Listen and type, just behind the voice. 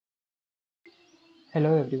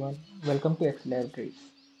Hello everyone, welcome to xlibraries.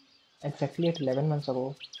 Exactly at 11 months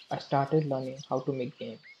ago, I started learning how to make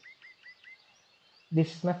games.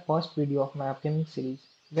 This is my first video of my upcoming series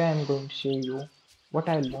where I am going to show you what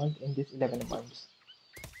I learned in these 11 months.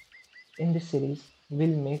 In this series,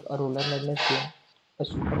 we'll make a Roller Madness game, a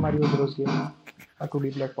Super Mario Bros. Game, a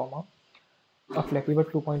 2D platformer, a Flappy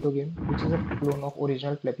Bird 2.0 game, which is a clone of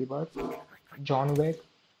original Flappy Bird, John Wick,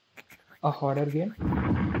 a horror game,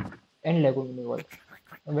 and Lego Mini World.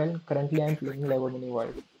 Well, currently I am playing Lego Mini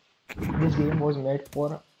World. This game was made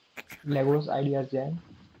for Lego's Ideas Jam,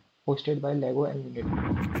 hosted by Lego and Unity.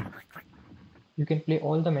 You can play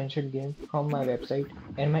all the mentioned games from my website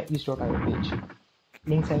and my east.io page.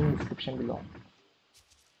 Links are in description below.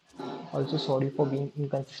 Also sorry for being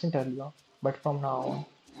inconsistent earlier, but from now on,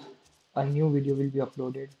 a new video will be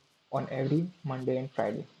uploaded on every Monday and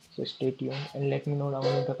Friday. So stay tuned and let me know down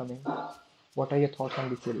in the comments what are your thoughts on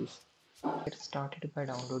this series. Get started by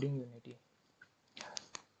downloading Unity.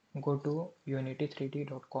 Go to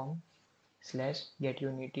unity3d.com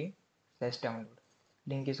 /getunity/download.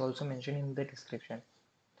 Link is also mentioned in the description.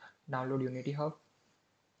 Download Unity Hub.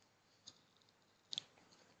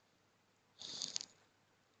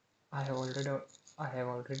 I have already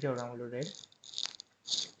downloaded.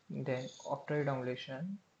 Then after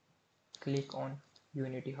downloadation, click on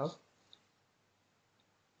Unity Hub.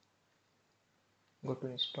 Go to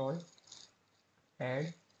install,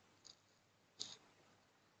 add,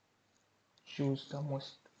 choose the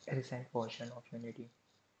most recent version of Unity.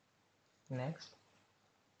 Next,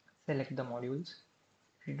 select the modules.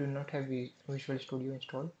 If you do not have Visual Studio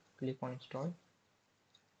installed, click on install.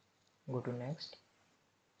 Go to next,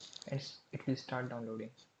 and it will start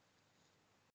downloading.